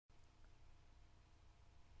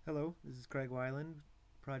Hello, this is Craig Weiland,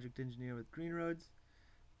 project engineer with Greenroads.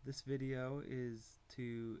 This video is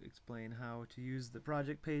to explain how to use the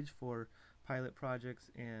project page for pilot projects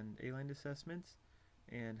and A-line assessments,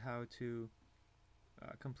 and how to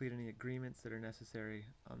complete any agreements that are necessary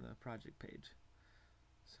on the project page.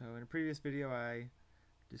 So in a previous video I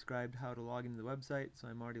described how to log into the website, so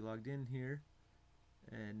I'm already logged in here,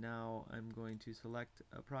 and now I'm going to select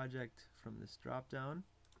a project from this drop down.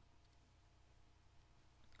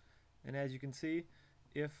 And as you can see,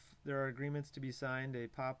 if there are agreements to be signed, a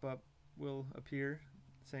pop-up will appear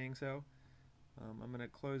saying so. I'm going to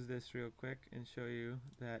close this real quick and show you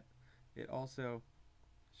that it also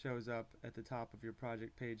shows up at the top of your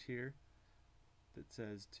project page here that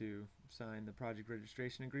says to sign the project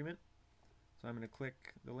registration agreement. So I'm going to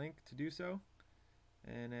click the link to do so,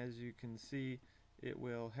 and as you can see, it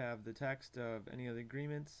will have the text of any of the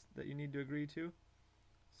agreements that you need to agree to.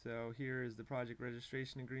 So here is the project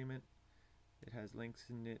registration agreement. It has links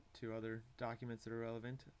in it to other documents that are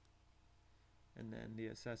relevant, and then the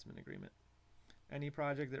assessment agreement. Any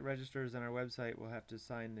project that registers on our website will have to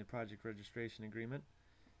sign the project registration agreement,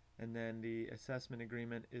 and then the assessment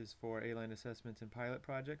agreement is for A-line assessments and pilot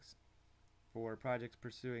projects. For projects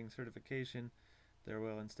pursuing certification, there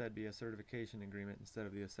will instead be a certification agreement instead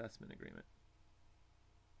of the assessment agreement.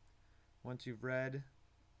 Once you've read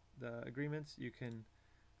the agreements, you can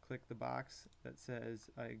click the box that says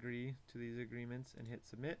I agree to these agreements and hit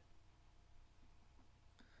submit.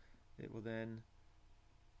 It will then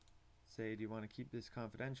say, do you want to keep this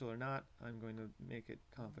confidential or not? I'm going to make it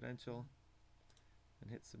confidential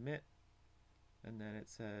and hit submit, and then it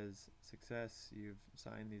says success, you've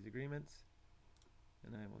signed these agreements.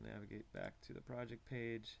 And I will navigate back to the project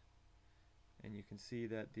page, and you can see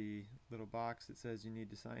that the little box that says you need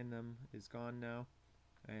to sign them is gone now,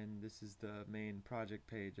 and this is the main project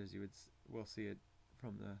page as you will see it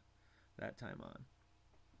from that time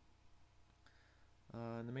on.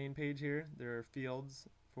 On the main page here, there are fields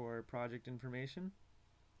for project information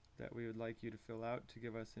that we would like you to fill out to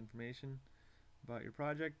give us information about your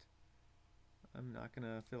project. I'm not going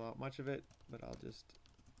to fill out much of it, but I'll just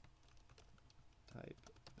type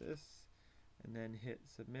this and then hit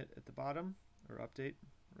submit at the bottom, or update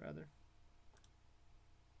rather.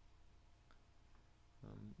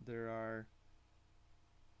 There are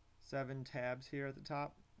 7 tabs here at the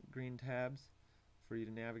top, green tabs, for you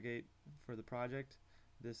to navigate for the project.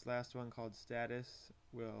 This last one, called status,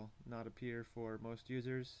 will not appear for most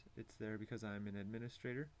users. It's there because I'm an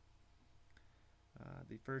administrator.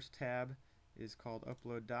 The first tab is called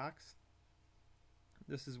upload docs.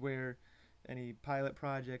 This is where any pilot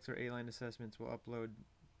projects or A-line assessments will upload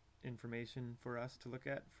information for us to look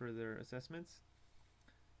at for their assessments.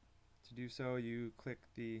 To do so, you click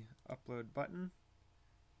the upload button,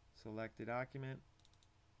 select the document,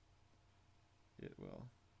 it will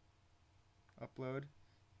upload,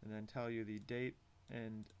 and then tell you the date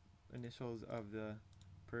and initials of the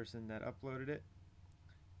person that uploaded it,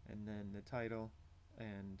 and then the title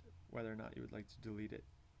and whether or not you would like to delete it.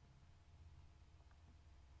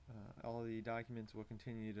 All the documents will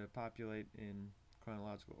continue to populate in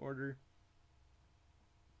chronological order.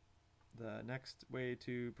 The next way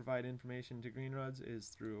to provide information to Greenroads is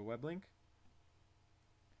through a web link.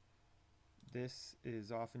 This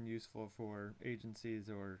is often useful for agencies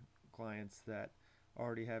or clients that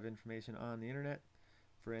already have information on the internet.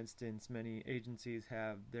 For instance, many agencies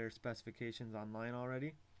have their specifications online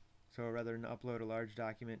already, so rather than upload a large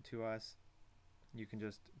document to us, you can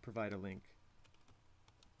just provide a link.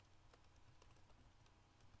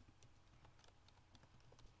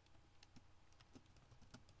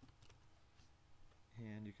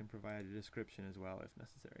 And you can provide a description as well if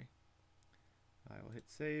necessary. I will hit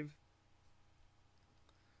save,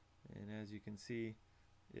 and as you can see,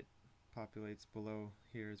 it populates below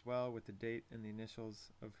here as well with the date and the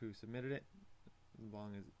initials of who submitted it,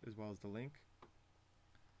 as well as the link.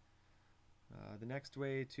 The next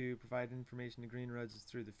way to provide information to Greenroads is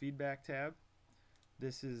through the feedback tab.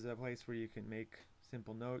 This is a place where you can make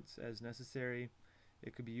simple notes as necessary.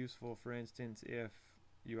 It could be useful, for instance, if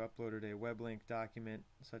you uploaded a web link document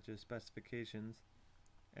such as specifications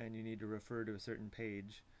and you need to refer to a certain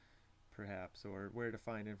page perhaps, or where to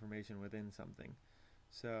find information within something.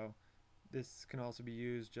 So this can also be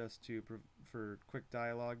used just for quick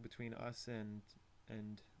dialogue between us and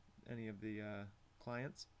any of the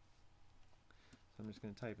clients. So I'm just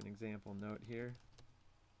going to type an example note here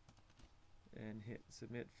and hit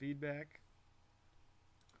submit feedback.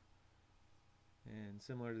 And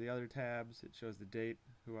similar to the other tabs, it shows the date,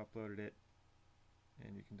 who uploaded it,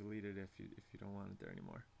 and you can delete it if you don't want it there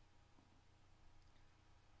anymore.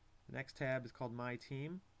 The next tab is called My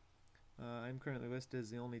Team. I'm currently listed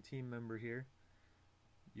as the only team member here.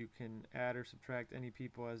 You can add or subtract any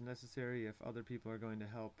people as necessary if other people are going to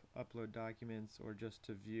help upload documents or just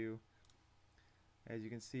to view. As you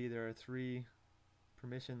can see, there are 3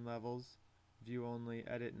 permission levels: view only,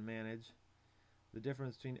 edit, and manage. The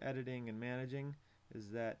difference between editing and managing is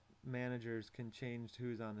that managers can change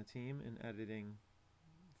who's on the team, and editing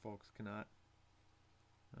folks cannot.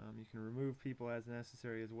 You can remove people as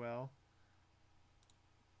necessary as well.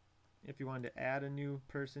 If you wanted to add a new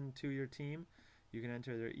person to your team, you can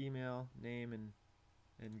enter their email, name,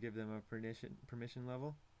 and give them a permission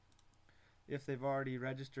level. If they've already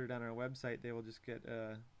registered on our website, they will just get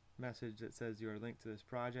a message that says you are linked to this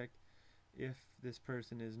project. If this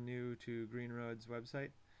person is new to Greenroads website,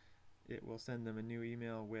 it will send them a new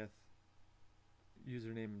email with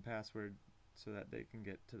username and password so that they can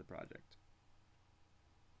get to the project.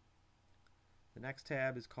 The next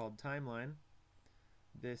tab is called Timeline.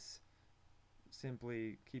 This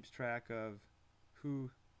simply keeps track of who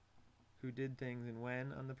did things and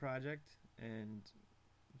when on the project, and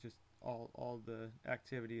just all the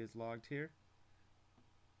activity is logged here.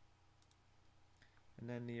 And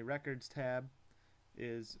then the Records tab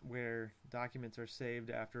is where documents are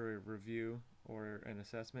saved after a review or an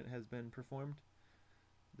assessment has been performed.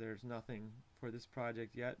 There's nothing for this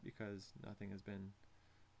project yet because nothing has been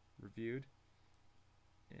reviewed.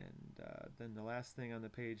 And then the last thing on the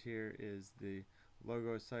page here is the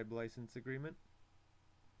logo sub-license agreement.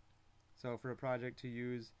 So for a project to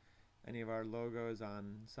use any of our logos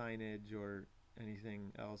on signage or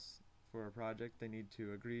anything else for a project, they need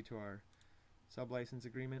to agree to our sub-license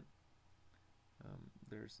agreement.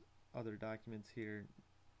 There's other documents here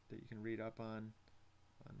that you can read up on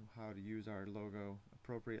how to use our logo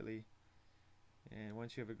appropriately. And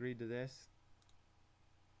once you have agreed to this,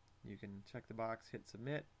 you can check the box, hit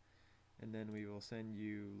submit, and then we will send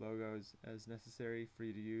you logos as necessary for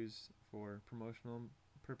you to use for promotional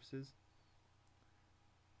purposes.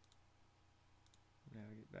 Now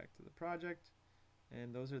we get back to the project,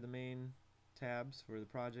 and those are the main tabs for the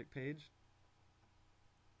project page.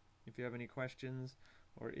 If you have any questions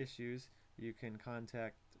or issues, you can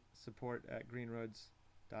contact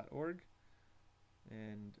support@greenroads.org,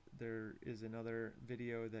 and there is another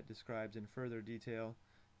video that describes in further detail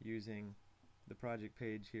using the project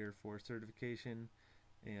page here for certification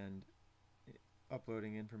and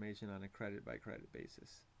uploading information on a credit by credit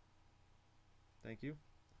basis. Thank you.